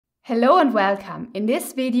Hello and welcome. In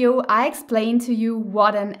this video, I explain to you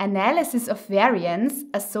what an analysis of variance,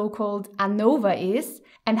 a so-called ANOVA, is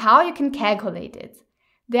and how you can calculate it.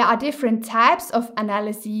 There are different types of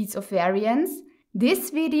analyses of variance.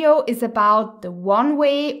 This video is about the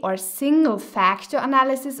one-way or single factor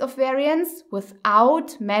analysis of variance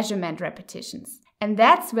without measurement repetitions. And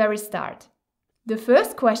that's where we start. The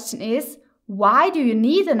first question is, why do you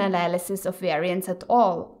need an analysis of variance at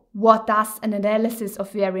all? What does an analysis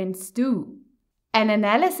of variance do? An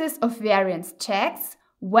analysis of variance checks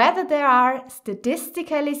whether there are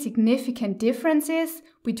statistically significant differences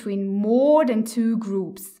between more than two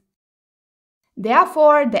groups.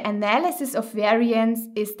 Therefore, the analysis of variance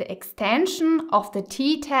is the extension of the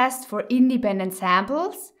t-test for independent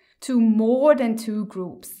samples to more than two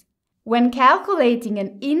groups. When calculating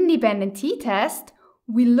an independent t-test,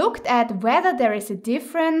 we looked at whether there is a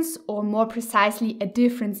difference, or more precisely a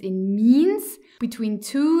difference in means, between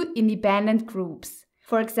two independent groups.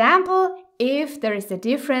 For example, if there is a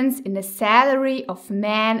difference in the salary of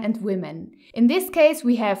men and women. In this case,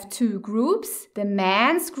 we have two groups, the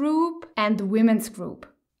men's group and the women's group.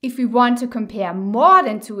 If we want to compare more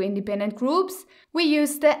than two independent groups, we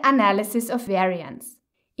use the analysis of variance.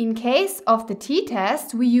 In case of the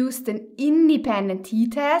t-test, we used an independent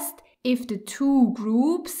t-test if the two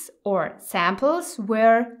groups or samples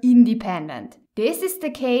were independent. This is the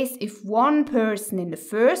case if one person in the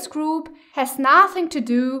first group has nothing to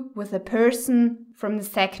do with a person from the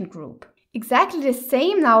second group. Exactly the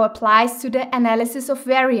same now applies to the analysis of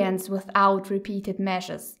variance without repeated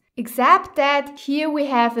measures, except that here we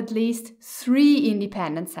have at least three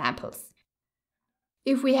independent samples.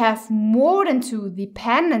 If we have more than two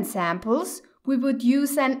dependent samples, we would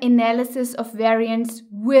use an analysis of variance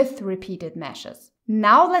with repeated measures.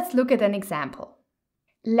 Now let's look at an example.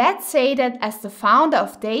 Let's say that as the founder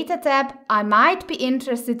of DataTab, I might be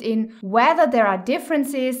interested in whether there are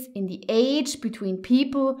differences in the age between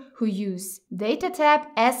people who use DataTab,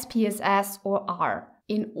 SPSS or R.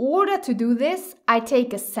 In order to do this, I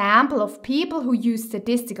take a sample of people who use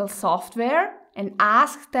statistical software and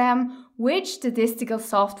ask them which statistical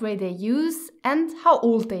software they use and how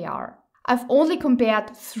old they are. I've only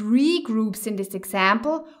compared three groups in this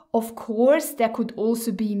example. Of course, there could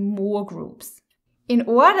also be more groups. In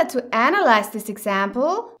order to analyze this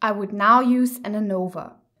example, I would now use an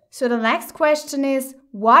ANOVA. So the next question is,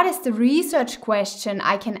 what is the research question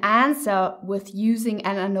I can answer with using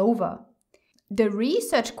an ANOVA? The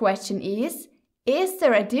research question is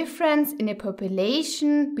there a difference in the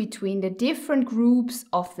population between the different groups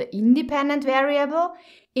of the independent variable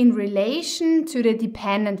in relation to the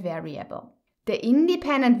dependent variable? The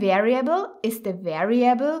independent variable is the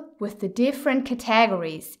variable with the different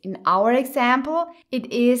categories. In our example,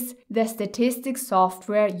 it is the statistics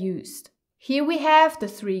software used. Here we have the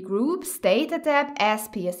three groups, DataTab,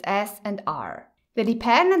 SPSS and R. The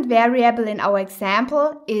dependent variable in our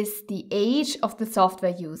example is the age of the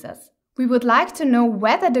software users. We would like to know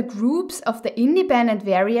whether the groups of the independent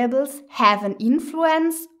variables have an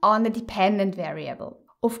influence on the dependent variable.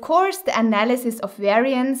 Of course, the analysis of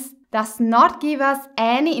variance does not give us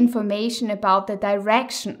any information about the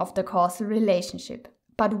direction of the causal relationship.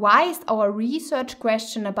 But why is our research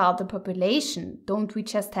question about the population? Don't we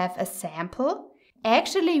just have a sample?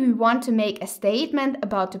 Actually, we want to make a statement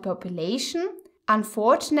about the population.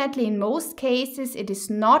 Unfortunately, in most cases, it is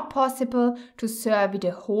not possible to survey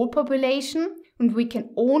the whole population and we can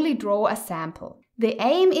only draw a sample. The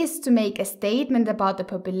aim is to make a statement about the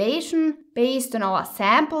population based on our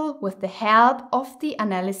sample with the help of the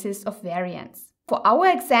analysis of variance. For our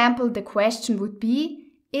example, the question would be,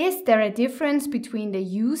 is there a difference between the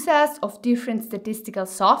users of different statistical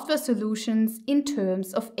software solutions in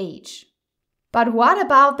terms of age? But what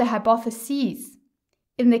about the hypotheses?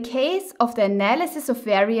 In the case of the analysis of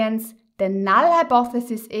variance, the null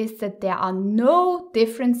hypothesis is that there are no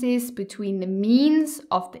differences between the means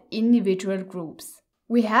of the individual groups.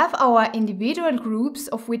 We have our individual groups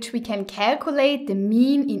of which we can calculate the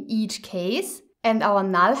mean in each case, and our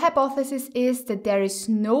null hypothesis is that there is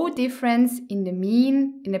no difference in the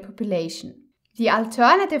mean in the population. The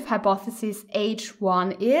alternative hypothesis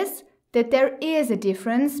H1 is that there is a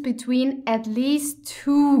difference between at least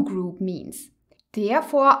two group means.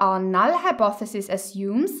 Therefore, our null hypothesis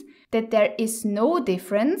assumes that there is no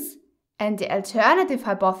difference, and the alternative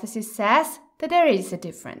hypothesis says that there is a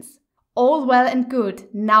difference. All well and good.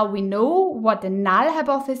 Now we know what the null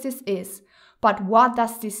hypothesis is, but what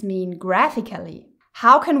does this mean graphically?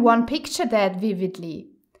 How can one picture that vividly?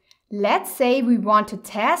 Let's say we want to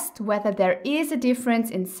test whether there is a difference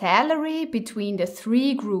in salary between the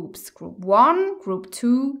three groups, Group 1, Group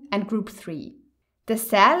 2 and Group 3. The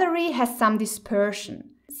salary has some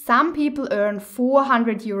dispersion. Some people earn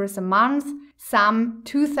 400 euros a month, some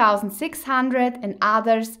 2,600 and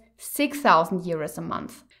others 6,000 euros a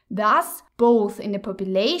month. Thus, both in the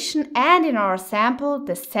population and in our sample,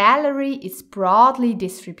 the salary is broadly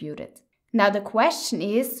distributed. Now the question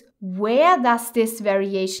is, where does this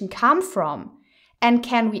variation come from? And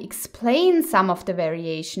can we explain some of the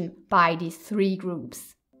variation by these three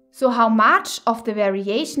groups? So how much of the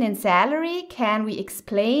variation in salary can we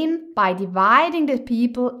explain by dividing the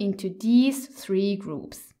people into these three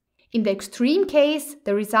groups? In the extreme case,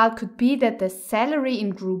 the result could be that the salary in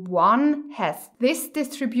group 1 has this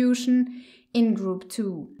distribution, in group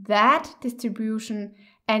 2 that distribution,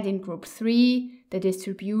 and in group 3 the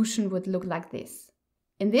distribution would look like this.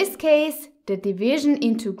 In this case, the division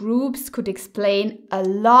into groups could explain a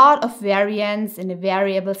lot of variance in a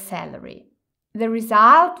variable salary. The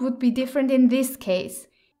result would be different in this case.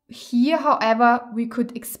 Here, however, we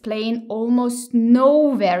could explain almost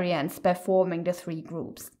no variance by forming the three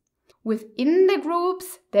groups. Within the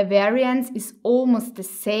groups, the variance is almost the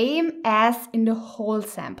same as in the whole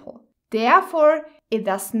sample. Therefore, it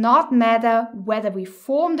does not matter whether we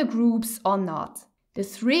form the groups or not. The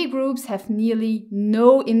three groups have nearly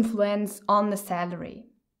no influence on the salary.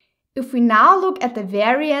 If we now look at the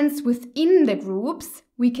variance within the groups,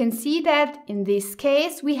 we can see that in this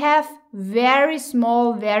case we have very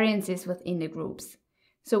small variances within the groups.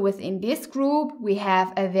 So within this group we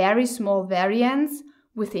have a very small variance,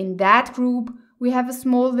 within that group we have a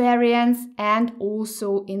small variance, and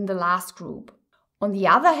also in the last group. On the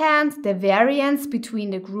other hand, the variance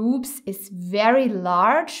between the groups is very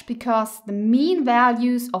large because the mean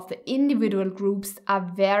values of the individual groups are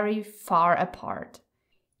very far apart.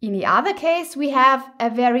 In the other case, we have a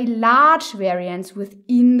very large variance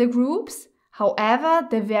within the groups. However,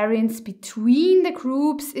 the variance between the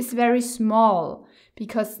groups is very small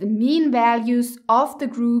because the mean values of the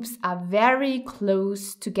groups are very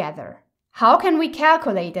close together. How can we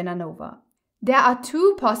calculate an ANOVA? There are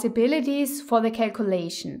two possibilities for the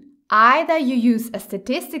calculation. Either you use a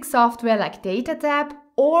statistics software like DataTab,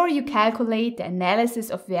 or you calculate the analysis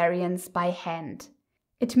of variance by hand.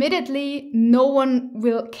 Admittedly, no one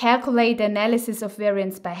will calculate the analysis of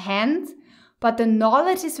variance by hand, but the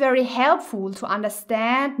knowledge is very helpful to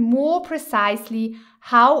understand more precisely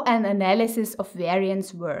how an analysis of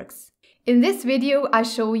variance works. In this video, I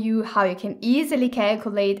show you how you can easily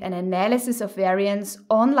calculate an analysis of variance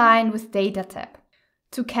online with DataTab.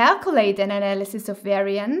 To calculate an analysis of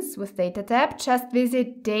variance with DataTab, just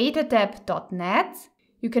visit datatab.net.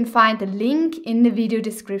 You can find the link in the video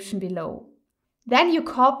description below. Then you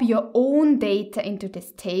copy your own data into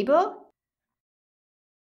this table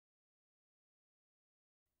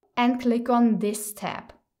and click on this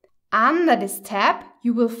tab. Under this tab,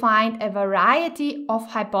 you will find a variety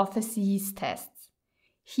of hypotheses tests.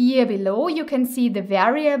 Here below, you can see the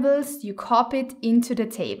variables you copied into the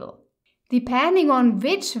table. Depending on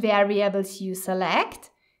which variables you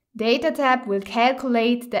select, DataTab will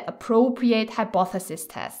calculate the appropriate hypothesis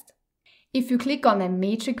test. If you click on a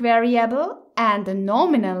metric variable and a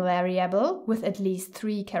nominal variable with at least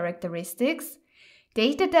 3 characteristics,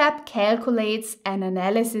 DataTab calculates an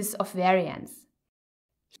analysis of variance.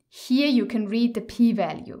 Here you can read the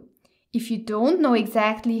p-value. If you don't know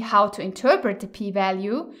exactly how to interpret the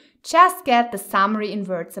p-value, just get the summary in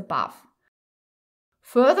words above.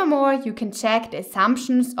 Furthermore, you can check the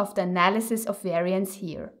assumptions of the analysis of variance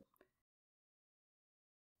here.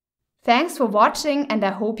 Thanks for watching, and I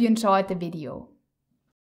hope you enjoyed the video.